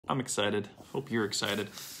I'm excited. Hope you're excited.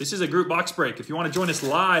 This is a group box break. If you want to join us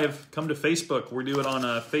live, come to Facebook. We do it on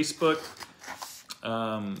Facebook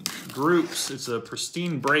groups. It's a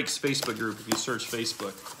Pristine Breaks Facebook group if you search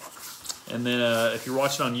Facebook. And then if you're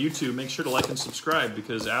watching on YouTube, make sure to like and subscribe,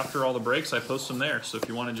 because after all the breaks, I post them there. So if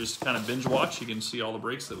you want to just kind of binge watch, you can see all the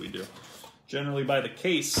breaks that we do. Generally by the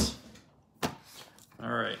case.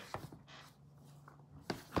 All right.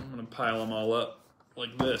 I'm going to pile them all up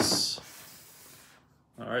like this.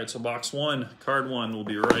 All right, so box one, card one will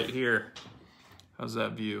be right here. How's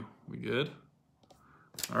that view? We good?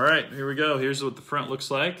 All right, here we go. Here's what the front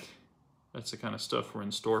looks like. That's the kind of stuff we're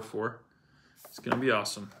in store for. It's going to be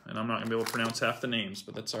awesome. And I'm not going to be able to pronounce half the names,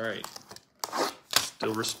 but that's all right.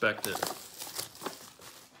 Still respect it.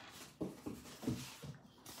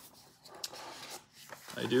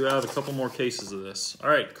 I do have a couple more cases of this. All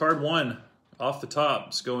right, card one off the top.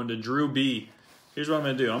 It's going to Drew B. Here's what I'm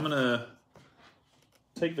going to do. I'm going to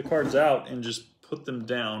take the cards out and just put them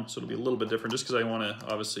down, so it'll be a little bit different, just because I want to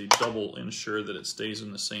obviously double ensure that it stays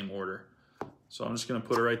in the same order. So I'm just going to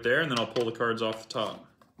put it right there, and then I'll pull the cards off the top.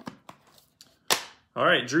 All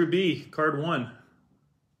right, Drew B, card one.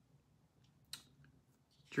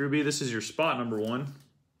 Drew B, this is your spot number one.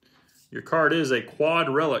 Your card is a quad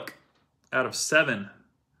relic out of 7,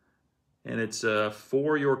 and it's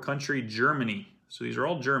for your country, Germany. So these are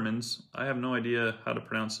all Germans. I have no idea how to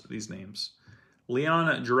pronounce these names.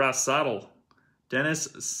 Leon Draisaitl, Dennis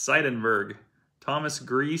Seidenberg, Thomas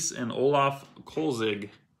Grease, and Olaf Kolzig. I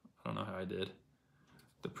don't know how I did.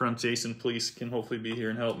 The pronunciation police can hopefully be here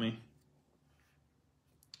and help me.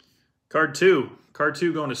 Card two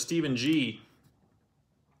going to Stephen G.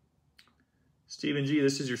 Stephen G,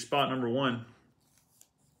 this is your spot number one.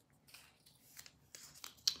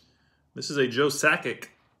 This is a Joe Sakic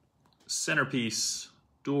centerpiece,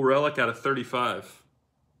 dual relic out of 35.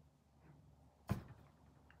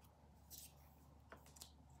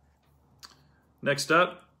 Next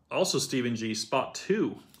up, also Stephen G, spot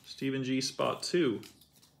two. Stephen G, spot two.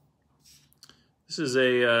 This is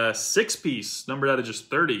a 6-piece, numbered out of just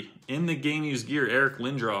 30. In the game used gear, Eric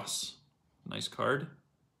Lindros. Nice card.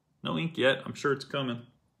 No ink yet. I'm sure it's coming.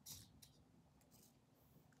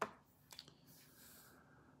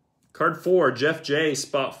 Card 4, Jeff J,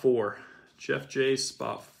 spot 4. Jeff J,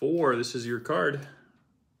 spot 4. This is your card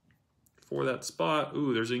for that spot.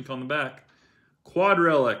 Ooh, there's ink on the back. Quad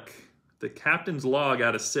relic. The captain's log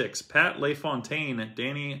out of 6. Pat LaFontaine,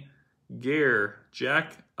 Danny Gare,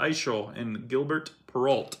 Jack Eichel, and Gilbert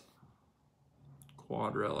Perrault.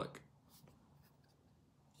 Quad relic.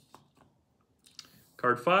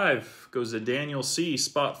 Card 5 goes to Daniel C,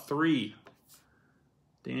 spot 3.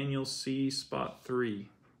 Daniel C, spot 3.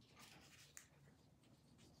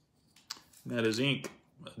 And that is ink.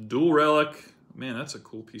 A dual relic. Man, that's a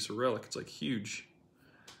cool piece of relic. It's like huge.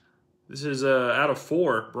 This is out of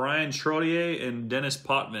 4, Brian Trottier and Dennis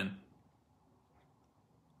Potvin.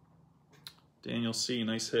 Daniel C,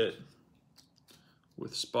 nice hit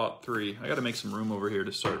with spot 3. I got to make some room over here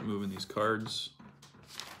to start moving these cards.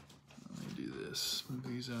 Let me do this. Move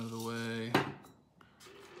these out of the way.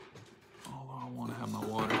 Although I want to have my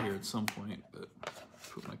water here at some point, but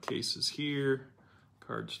put my cases here.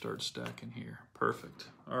 Cards start stacking here. Perfect.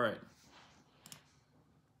 All right.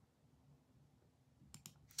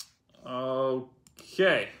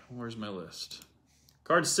 Okay, where's my list?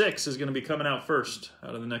 Card 6 is going to be coming out first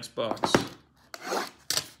out of the next box.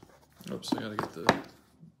 Oops, I got to get the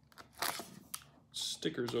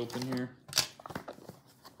stickers open here.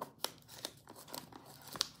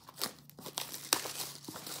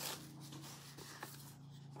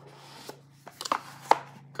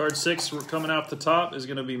 Card 6 we're coming out the top is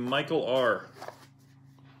going to be Michael R.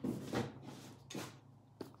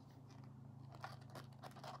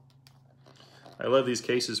 I love these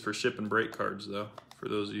cases for ship and break cards, though. For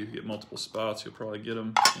those of you who get multiple spots, you'll probably get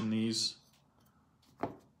them in these.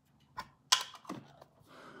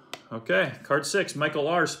 Okay, card 6, Michael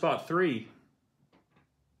R, spot 3.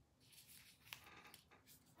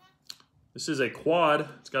 This is a quad.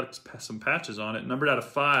 It's got some patches on it. Numbered out of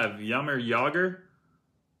 5, Jaromir Jagr,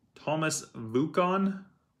 Thomas Vukon,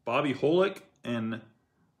 Bobby Holik, and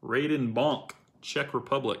Raiden Bonk, Czech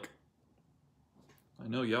Republic. I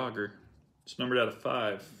know Jagr. It's numbered out of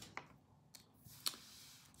 5.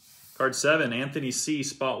 Card 7, Anthony C,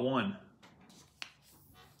 spot 1.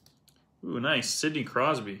 Ooh, nice. Sidney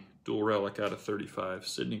Crosby, dual relic out of 35.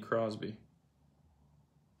 Sidney Crosby.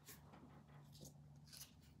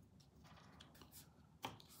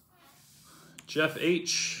 Jeff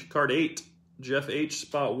H, card 8. Jeff H,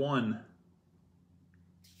 spot 1.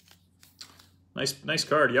 Nice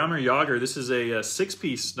card. Jaromir Jagr. This is a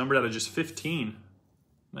 6-piece, numbered out of just 15.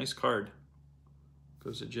 Nice card.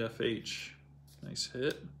 Goes to Jeff H. Nice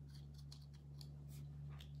hit.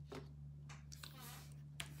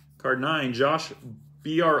 Card 9, Josh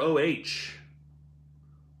BROH.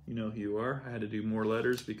 You know who you are. I had to do more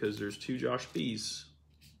letters because there's 2 Josh B's.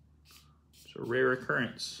 It's a rare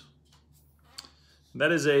occurrence.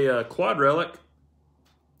 That is a quad relic.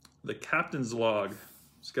 The Captain's Log.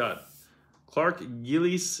 It's got Clark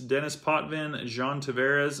Gillies, Dennis Potvin, Jean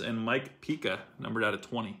Tavares, and Mike Pica, numbered out of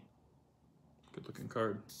 20. Good looking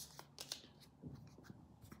card.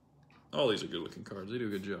 All these are good looking cards. They do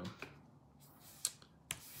a good job.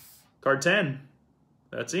 Card 10.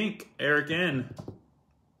 That's ink. Eric N.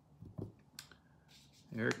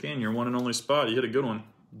 Eric N., your one and only spot. You hit a good one.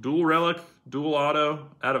 Dual relic, dual auto,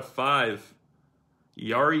 out of 5.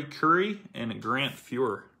 Yari Curry and Grant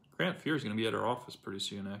Fuhr. Grant Fuhr is going to be at our office pretty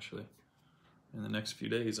soon, actually. In the next few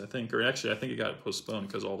days, I think. Or actually, I think it got postponed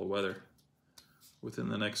because of all the weather. Within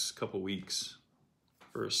the next couple weeks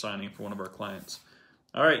for a signing for one of our clients.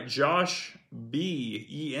 All right, Josh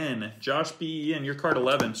B.E.N. Josh B.E.N., you're card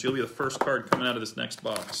 11, so you'll be the first card coming out of this next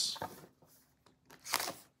box.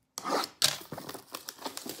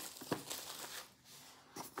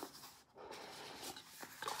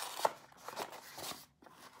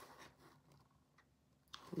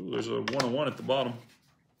 Ooh, there's a 101 at the bottom.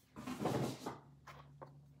 I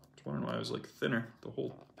was wondering why it was like thinner. The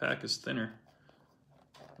whole pack is thinner.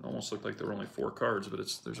 It almost looked like there were only 4 cards, but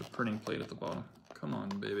there's a printing plate at the bottom. Come on,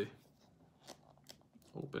 baby.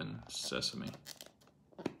 Open sesame.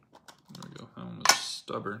 There we go. That one was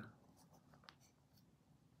stubborn.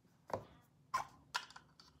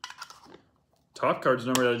 Top card's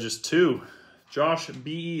numbered out of just 2. Josh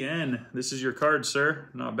B.E.N. This is your card, sir.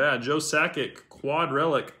 Not bad. Joe Sakic, quad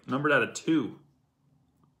relic, numbered out of 2.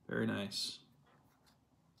 Very nice.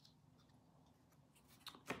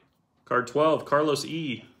 Card 12, Carlos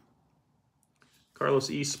E.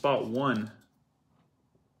 Carlos E, spot 1.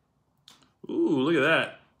 Ooh, look at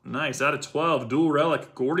that. Nice. Out of 12, dual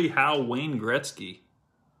relic, Gordie Howe, Wayne Gretzky.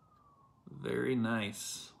 Very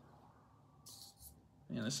nice.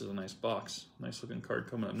 Man, this is a nice box. Nice looking card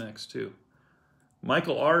coming up next, too.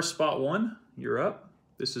 Michael R, spot 1. You're up.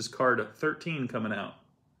 This is card 13 coming out.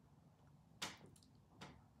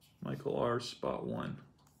 Michael R, spot 1.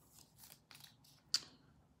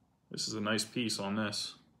 This is a nice piece on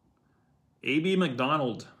this. A.B.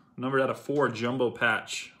 McDonald, numbered out of 4, jumbo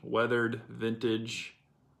patch, weathered, vintage.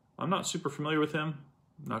 I'm not super familiar with him.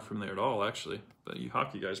 Not familiar at all, actually, but you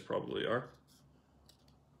hockey guys probably are.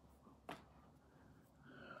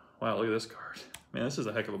 Wow, look at this card. Man, this is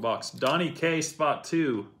a heck of a box. Donnie K, spot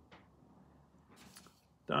 2.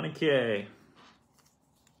 Donnie K.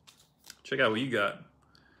 Check out what you got.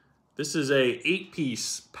 This is a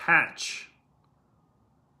 8-piece patch,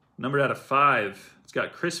 numbered out of 5. It's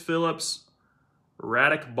got Chris Phillips,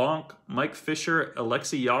 Radek Bonk, Mike Fisher,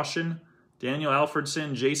 Alexei Yashin, Daniel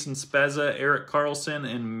Alfredson, Jason Spezza, Eric Carlson,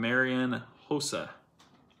 and Marian Hossa.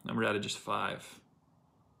 Numbered out of just 5.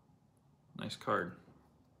 Nice card.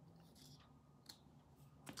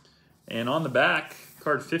 And on the back,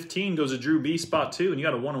 card 15 goes to Drew B, spot 2, and you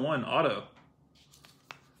got a 1-1 auto.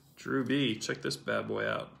 Drew B, check this bad boy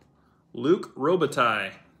out. Luc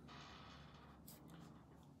Robitaille.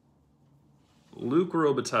 Luc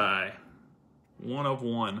Robitaille, 1 of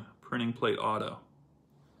 1, printing plate auto.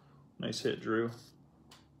 Nice hit, Drew.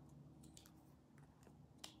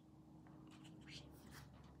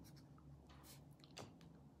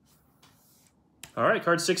 All right,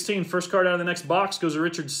 card 16, first card out of the next box goes to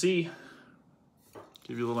Richard C.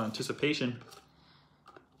 Give you a little anticipation.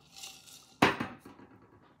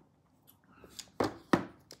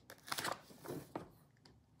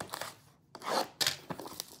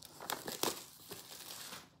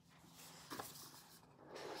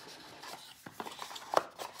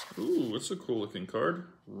 Ooh, that's a cool looking card.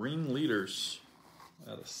 Ring Leaders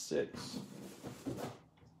out of 6.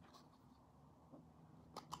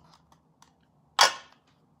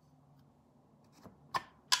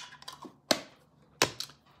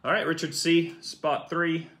 All right, Richard C, spot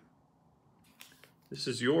 3. This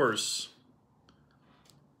is yours.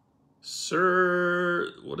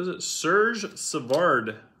 What is it? Serge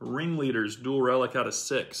Savard, Ringleaders, dual relic out of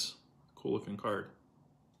 6. Cool looking card.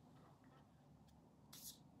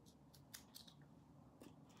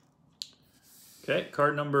 Okay,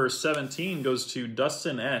 card number 17 goes to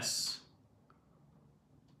Dustin S.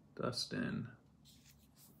 Dustin,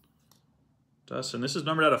 this is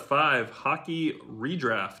numbered out of 5. Hockey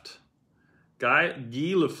Redraft. Guy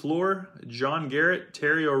Lafleur, John Garrett,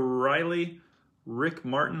 Terry O'Reilly, Rick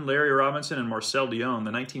Martin, Larry Robinson, and Marcel Dion.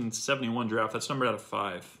 The 1971 draft. That's numbered out of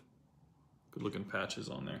 5. Good looking patches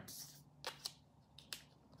on there.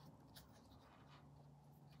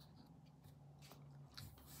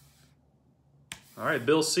 All right,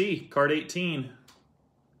 Bill C, card 18.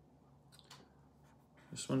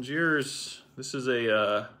 This one's yours. This is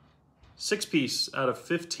a 6-piece out of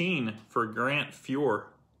 15 for Grant Fuhr.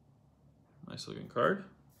 Nice looking card.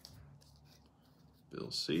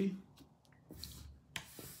 Bill C.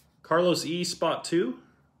 Carlos E, spot 2.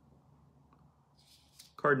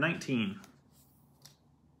 Card 19.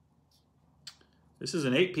 This is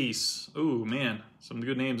an 8-piece. Ooh, man, some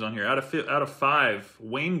good names on here. Out of 5,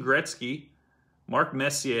 Wayne Gretzky, Mark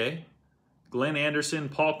Messier, Glenn Anderson,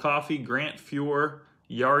 Paul Coffey, Grant Fuhr,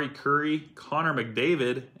 Yari Curry, Connor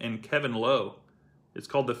McDavid, and Kevin Lowe. It's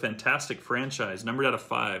called the Fantastic Franchise, numbered out of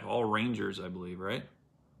 5. All Rangers, I believe, right?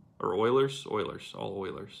 Or Oilers? Oilers, all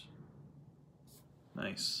Oilers.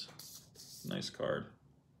 Nice. Nice card.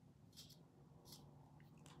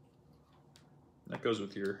 That goes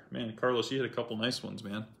with your, man, Carlos, you hit a couple nice ones,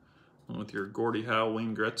 man. One with your Gordie Howe,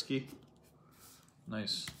 Wayne Gretzky.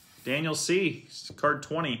 Nice. Daniel C, card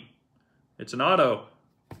 20. It's an auto.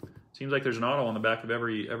 Seems like there's an auto on the back of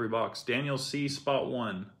every box. Daniel C, spot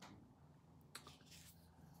 1.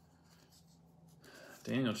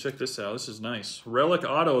 Daniel, check this out. This is nice. Relic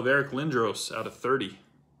auto of Eric Lindros out of 30.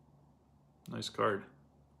 Nice card.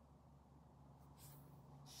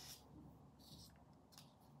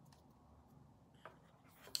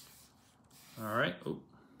 All right. Oh.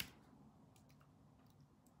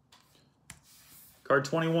 Card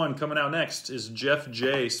 21 coming out next is Jeff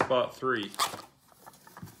J, spot 3.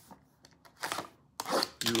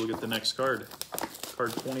 You will get the next card.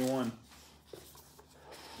 Card 21.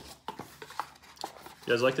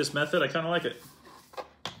 You guys like this method? I kind of like it.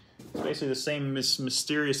 It's basically the same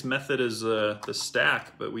mysterious method as the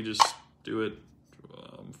stack, but we just do it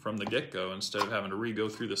from the get-go instead of having to re-go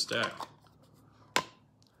through the stack.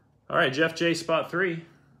 All right, Jeff J, spot 3.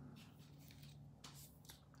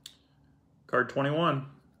 Card 21.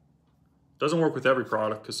 Doesn't work with every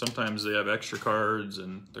product because sometimes they have extra cards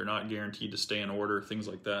and they're not guaranteed to stay in order, things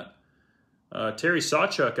like that. Terry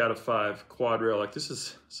Sawchuk out of 5, quad relic. This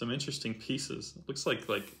is some interesting pieces. It looks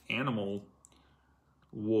like animal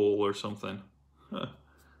wool or something. Huh.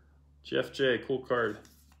 Jeff J, cool card.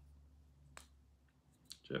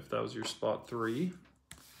 Jeff, that was your spot 3.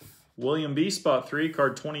 William B, spot 3,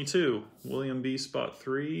 card 22. William B, spot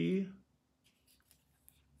 3.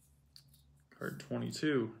 Card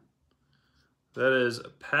 22. That is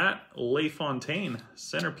Pat LaFontaine,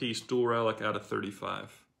 centerpiece dual relic out of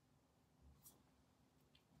 35.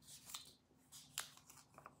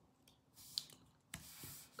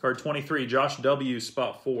 Card 23, Josh W,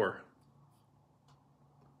 spot 4.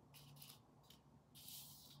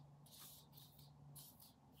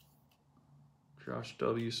 Josh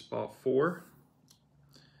W, spot 4.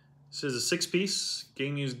 This is a 6-piece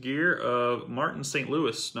game used gear of Martin St.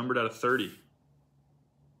 Louis, numbered out of 30.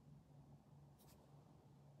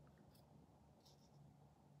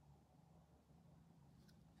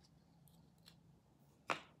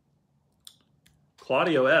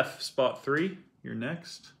 Claudio F, spot 3. You're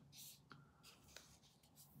next.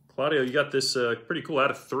 Claudio, you got this pretty cool out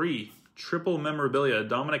of 3. Triple memorabilia.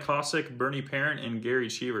 Dominic Hasek, Bernie Parent, and Gary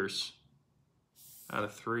Cheevers. Out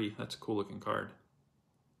of 3. That's a cool looking card.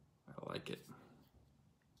 I like it.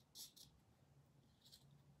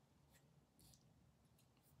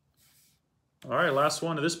 All right, last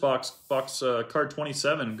one of this box. Card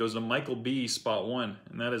 27 goes to Michael B, spot 1.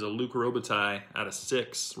 And that is a Luc Robitaille out of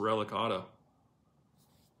 6. Relic auto.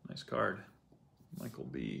 Nice card. Michael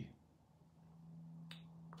B.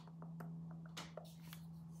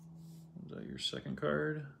 Was that your second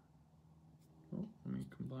card? Oh, let me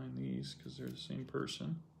combine these because they're the same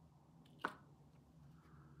person.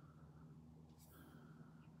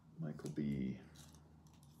 Michael B.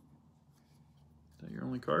 Is that your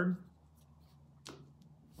only card?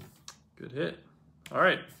 Good hit. All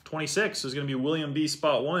right, 26 is going to be William B,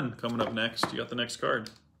 spot 1 coming up next. You got the next card.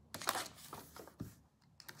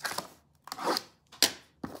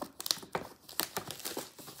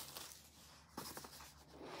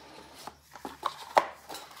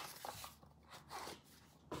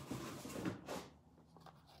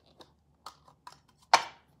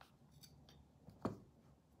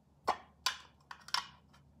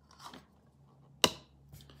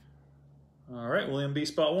 All right, William B,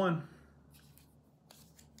 spot 1.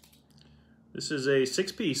 This is a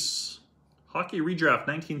 6-piece hockey redraft,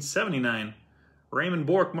 1979. Raymond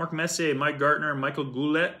Bourque, Mark Messier, Mike Gartner, Michael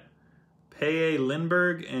Goulet, Peye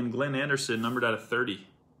Lindbergh, and Glenn Anderson, numbered out of 30.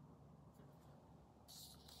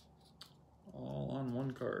 All on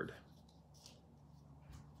one card.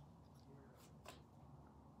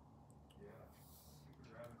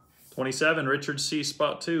 27, Richard C.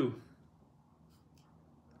 Spot 2.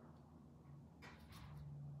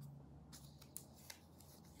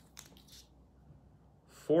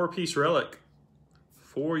 Four-piece relic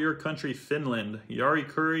for your country, Finland. Jari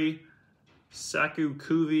Kurri, Saku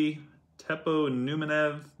Kuvi, Teppo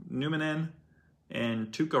Numminen, and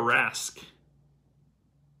Tuukka Rask.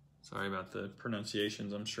 Sorry about the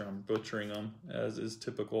pronunciations. I'm sure I'm butchering them, as is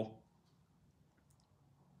typical.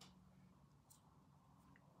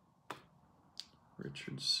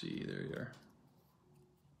 Richard C. There you are.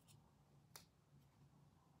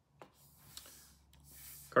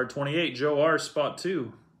 Card 28, Joe R. Spot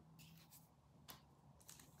 2.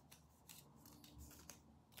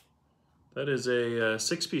 That is a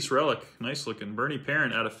six-piece relic. Nice looking. Bernie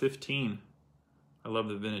Parent out of 15. I love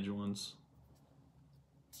the vintage ones.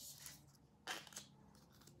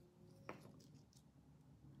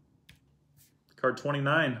 Card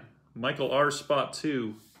 29, Michael R. Spot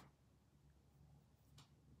 2.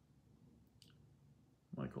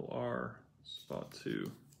 Michael R. Spot 2.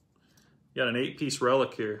 You got an 8-piece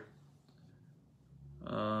relic here.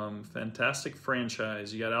 Fantastic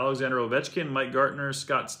franchise. You got Alexander Ovechkin, Mike Gartner,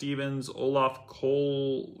 Scott Stevens, Olaf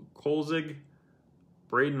Kolzig,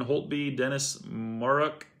 Braden Holtby, Dennis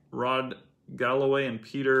Maruk, Rod Galloway, and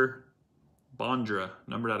Peter Bondra,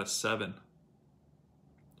 numbered out of 7.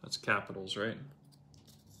 That's Capitals, right?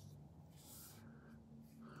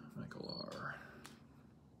 Michael R.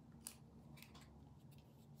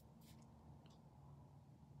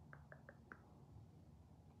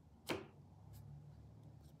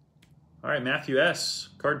 All right, Matthew S.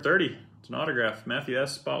 Card 30. It's an autograph. Matthew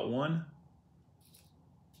S. Spot 1.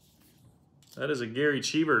 That is a Gary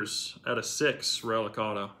Cheevers out of 6 relic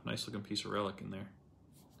auto. Nice looking piece of relic in there.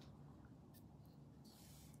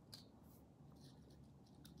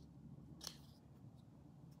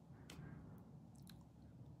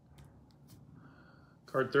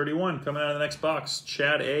 Card 31 coming out of the next box.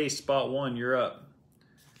 Chad A. Spot 1. You're up.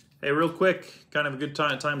 Hey, real quick, kind of a good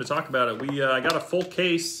time to talk about it. I got a full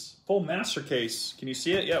case. Full master case. Can you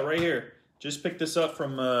see it? Yeah, right here. Just picked this up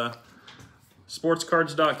from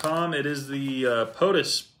sportscards.com. It is the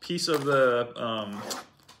POTUS piece of the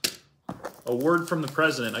a word from the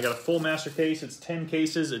president. I got a full master case. It's 10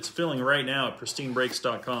 cases. It's filling right now at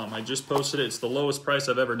pristinebreaks.com. I just posted it. It's the lowest price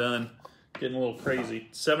I've ever done. Getting a little crazy.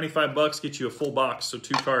 75 bucks gets you a full box, so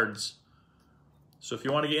 2 cards. So if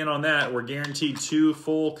you want to get in on that, we're guaranteed 2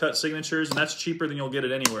 full cut signatures, and that's cheaper than you'll get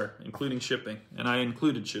it anywhere, including shipping. And I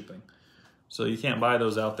included shipping. So you can't buy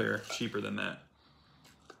those out there cheaper than that.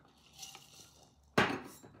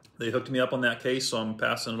 They hooked me up on that case, so I'm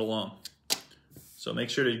passing it along. So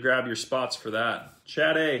make sure to grab your spots for that.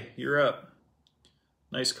 Chad A, you're up.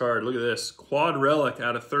 Nice card. Look at this. Quad relic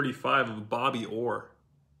out of 35 of Bobby Orr.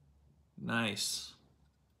 Nice.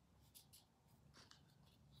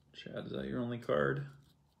 Chad, is that your only card?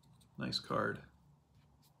 Nice card.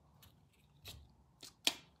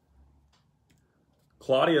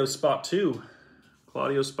 Claudio Spot 2.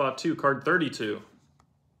 Claudio Spot 2, card 32.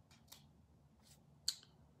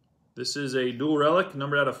 This is a dual relic,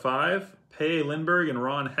 numbered out of 5. Pei Lindbergh and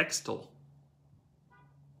Ron Hextall.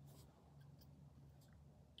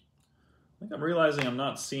 I think I'm realizing I'm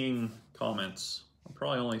not seeing comments. I'm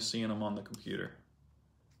probably only seeing them on the computer.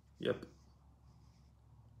 Yep.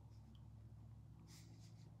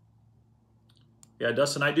 Yeah,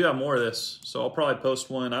 Dustin, I do have more of this, so I'll probably post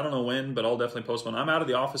one. I don't know when, but I'll definitely post one. I'm out of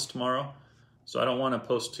the office tomorrow, so I don't want to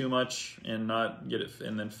post too much and not get it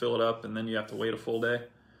and then fill it up, and then you have to wait a full day.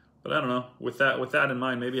 But I don't know. With that in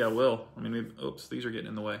mind, maybe I will. I mean, maybe, oops, these are getting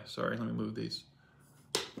in the way. Sorry, let me move these.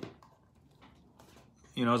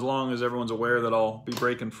 You know, as long as everyone's aware that I'll be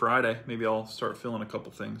breaking Friday, maybe I'll start filling a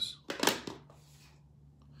couple things.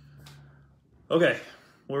 Okay,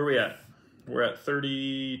 where are we at? We're at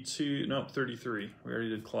 32, no, 33. We already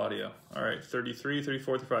did Claudio. All right, 33,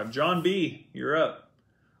 34, 35. John B, you're up.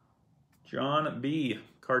 John B,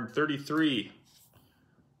 card 33.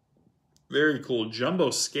 Very cool. Jumbo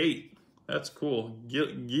Skate. That's cool.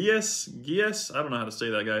 Gillis, I don't know how to say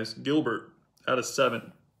that, guys. Gilbert, out of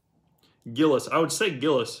 7. Gillis. I would say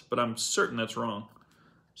Gillis, but I'm certain that's wrong.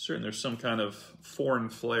 I'm certain there's some kind of foreign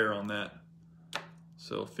flair on that.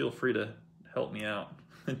 So feel free to help me out.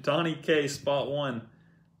 Donnie K, Spot 1,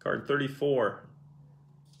 card 34.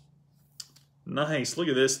 Nice. Look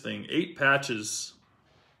at this thing. 8 patches.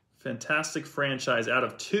 Fantastic franchise out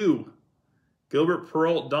of 2. Gilbert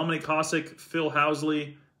Perreault, Dominic Hasek, Phil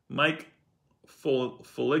Housley, Mike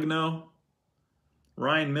Foligno,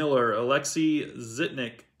 Ryan Miller, Alexei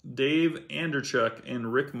Zitnik, Dave Anderchuk,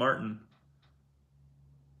 and Rick Martin.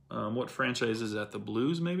 What franchise is that? The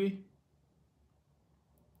Blues, maybe?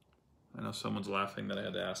 I know someone's laughing that I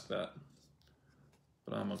had to ask that,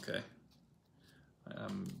 but I'm okay.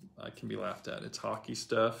 I can be laughed at. It's hockey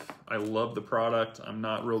stuff. I love the product. I'm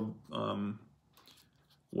not real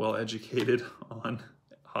well educated on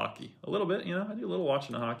hockey. A little bit, you know, I do a little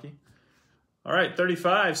watching of hockey. All right,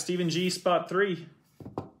 35, Stephen G, spot 3.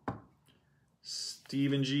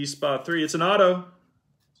 Stephen G, spot 3. It's an auto.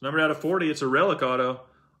 It's numbered out of 40. It's a relic auto.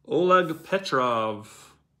 Oleg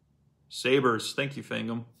Petrov. Sabres. Thank you,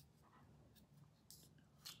 Fangum.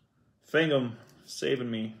 Fangum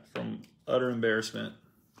saving me from utter embarrassment,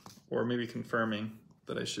 or maybe confirming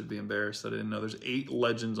that I should be embarrassed that I didn't know there's 8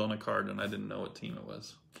 legends on a card and I didn't know what team it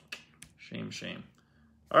was. Shame, shame.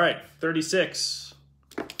 All right, 36.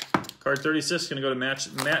 Card 36 is going to go to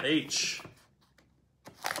Matt H.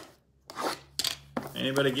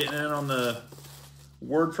 Anybody getting in on the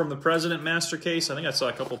word from the president master case? I think I saw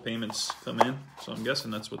a couple payments come in, so I'm guessing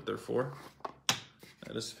that's what they're for.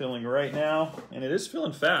 That is filling right now, and it is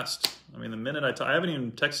filling fast. I mean, the minute I haven't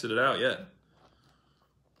even texted it out yet.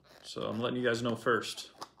 So I'm letting you guys know first.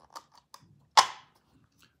 I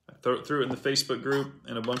threw it in the Facebook group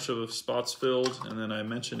and a bunch of spots filled, and then I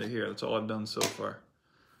mentioned it here. That's all I've done so far.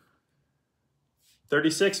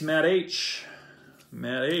 36, Matt H.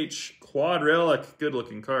 Matt H. Quad relic. Good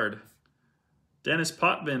looking card. Dennis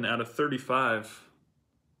Potvin out of 35.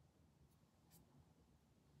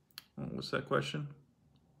 Oh, what's that question?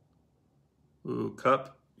 Ooh,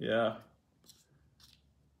 cup. Yeah.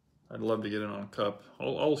 I'd love to get in on a cup.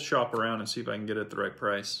 I'll shop around and see if I can get it at the right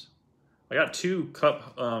price. I got 2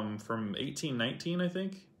 cup from 1819, I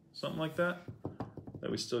think. Something like that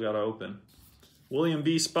we still got to open. William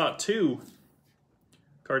B. Spot 2.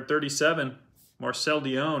 Card 37. Marcel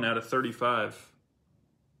Dion out of 35.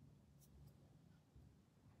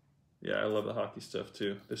 Yeah, I love the hockey stuff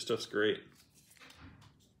too. This stuff's great.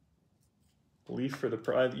 Leaf for the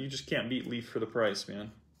price. You just can't beat Leaf for the price,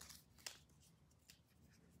 man.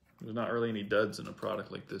 There's not really any duds in a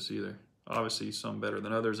product like this either. Obviously, some better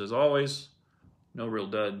than others as always. No real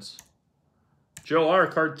duds. Joe R,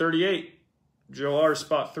 card 38. Joe R,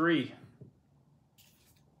 spot 3.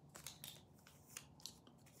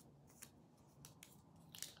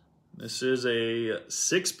 This is a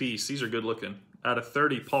 6-piece. These are good looking. Out of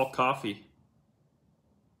 30, Paul Coffey.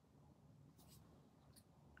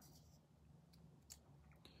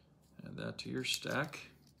 Add that to your stack.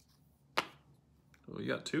 Oh, you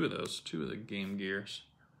got 2 of those. 2 of the Game Gears.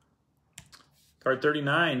 Card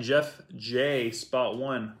 39, Jeff J, spot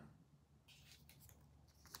 1.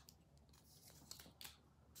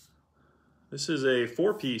 This is a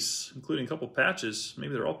 4-piece, including a couple patches.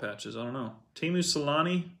 Maybe they're all patches, I don't know. Teemu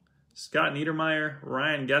Solani, Scott Niedermayer,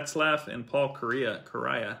 Ryan Getzlaff, and Paul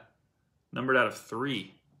Correa. Numbered out of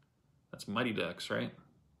 3. That's Mighty Ducks, right?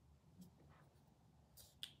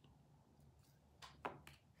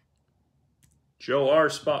 Joe R,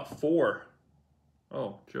 spot 4.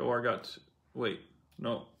 Oh, Joe R got... Wait,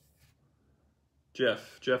 no.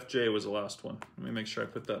 Jeff J was the last one. Let me make sure I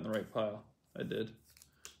put that in the right pile. I did.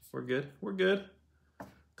 We're good. We're good.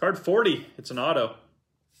 Card 40. It's an auto.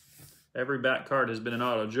 Every back card has been an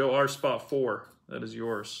auto. Joe R, spot 4. That is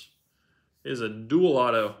yours. It is a dual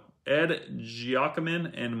auto. Ed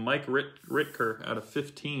Giacomin and Mike Ritker out of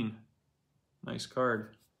 15. Nice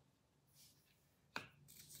card.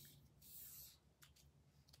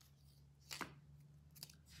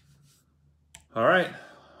 All right.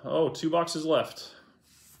 Oh, 2 boxes left.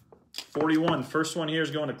 41. First one here is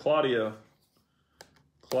going to Claudio.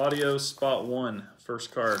 Claudio, spot 1.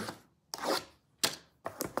 First card.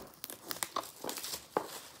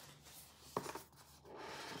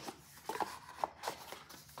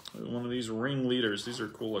 One of these ring leaders. These are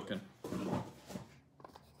cool looking.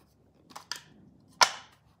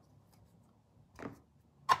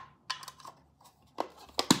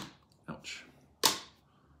 Ouch. A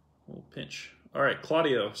little pinch. All right,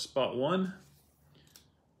 Claudio, spot 1.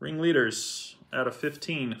 Ring leaders out of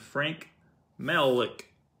 15. Frank Mahavlik.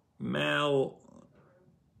 Mahavlik.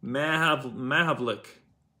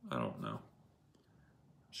 I don't know. I'm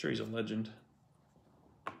sure he's a legend.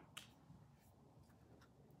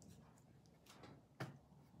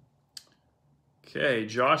 Okay,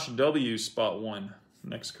 Josh W, spot 1.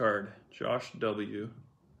 Next card. Josh W,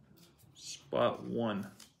 spot 1.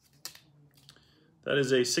 That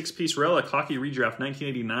is a 6-piece relic, hockey redraft,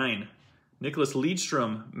 1989. Nicholas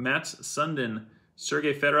Lidstrom, Mats Sundin,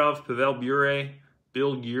 Sergei Fedorov, Pavel Bure,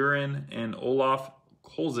 Bill Guerin, and Olaf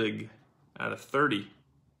Kolzig out of 30.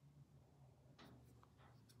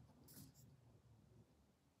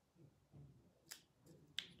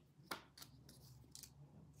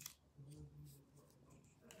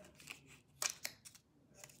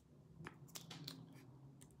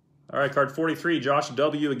 All right, card 43, Josh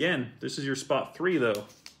W. again. This is your spot 3, though.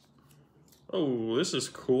 Oh, this is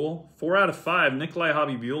cool. 4 out of 5, Nikolai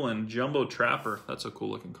Hobby-Bulin, Jumbo Trapper. That's a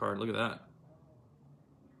cool-looking card. Look at that.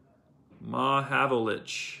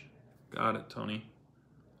 Mahavlich. Got it, Tony.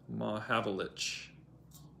 Mahavlich.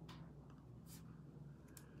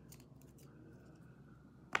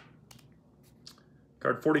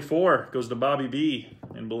 Card 44 goes to Bobby B.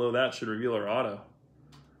 And below that should reveal our auto.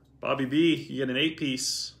 Bobby B, you get an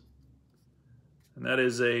 8-piece. And that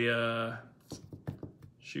is a,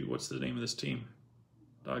 shoot, what's the name of this team?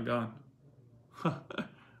 Doggone. I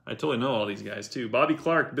totally know all these guys, too. Bobby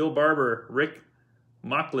Clark, Bill Barber, Rick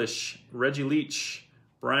Mocklish, Reggie Leach,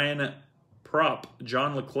 Brian Prop,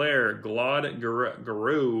 John LeClaire, Glad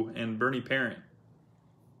Garou, and Bernie Parent.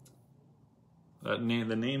 The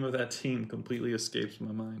name of that team completely escapes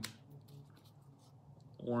my mind.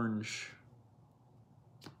 Orange.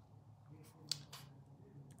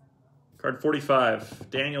 Card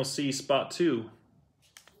 45, Daniel C. Spot 2.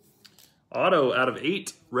 Auto out of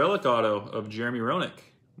 8, relic auto of Jeremy Roenick.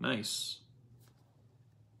 Nice.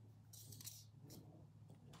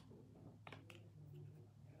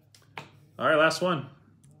 All right, last one.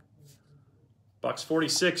 Box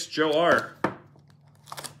 46, Joe R.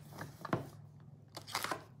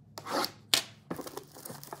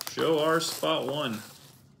 Joe R. Spot 1.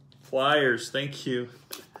 Flyers, thank you.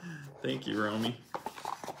 Thank you, Romy.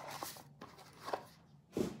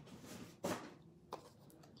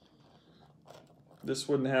 This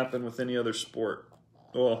wouldn't happen with any other sport.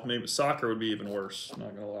 Well, maybe soccer would be even worse,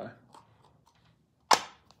 not gonna lie.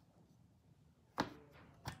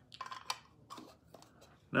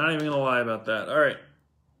 Not even gonna lie about that. All right,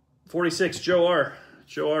 46, Joe R.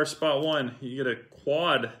 Joe R. Spot 1. You get a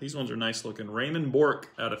quad. These ones are nice looking. Raymond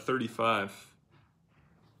Bork out of 35.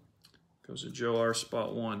 Goes to Joe R.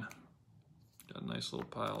 Spot 1. Got a nice little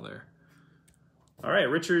pile there. All right,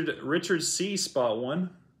 Richard C. Spot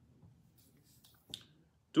 1.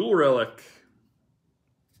 Dual relic.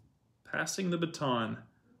 Passing the baton.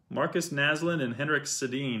 Marcus Naslin and Henrik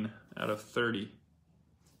Sedin out of 30.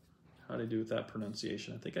 How'd I do with that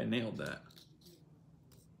pronunciation? I think I nailed that.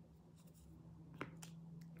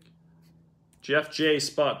 Jeff J.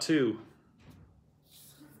 Spot 2.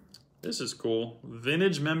 This is cool.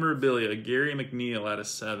 Vintage memorabilia. Gary McNeil out of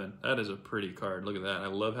 7. That is a pretty card. Look at that. I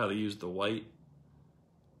love how they used the white.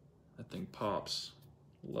 That thing pops.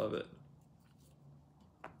 Love it.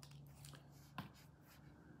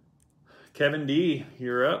 Kevin D,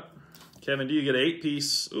 you're up. Kevin D, you get an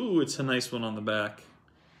 8-piece. Ooh, it's a nice one on the back.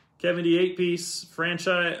 Kevin D, 8-piece.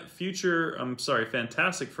 Fantastic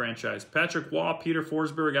franchise. Patrick Waugh, Peter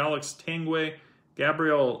Forsberg, Alex Tanguay,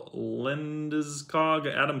 Gabriel Landeskog,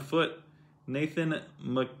 Adam Foote, Nathan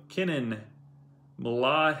McKinnon,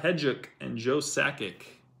 Milah Hedjuk, and Joe Sakic.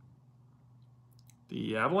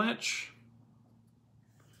 The Avalanche,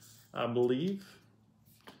 I believe.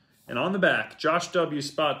 And on the back, Josh W.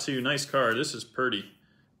 Spot 2. Nice card. This is pretty.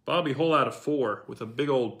 Bobby Hull out of 4 with a big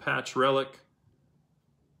old patch relic.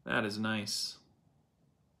 That is nice.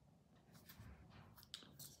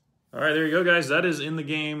 All right, there you go, guys. That is in the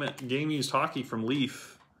game used hockey from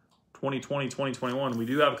Leaf 2020-2021. We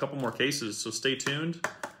do have a couple more cases, so stay tuned.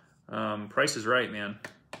 Price is right, man.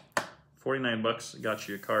 49 bucks got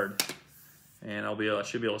you a card. And I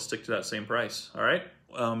should be able to stick to that same price. All right.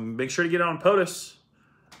 Make sure to get on POTUS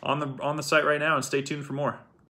on the site right now and stay tuned for more.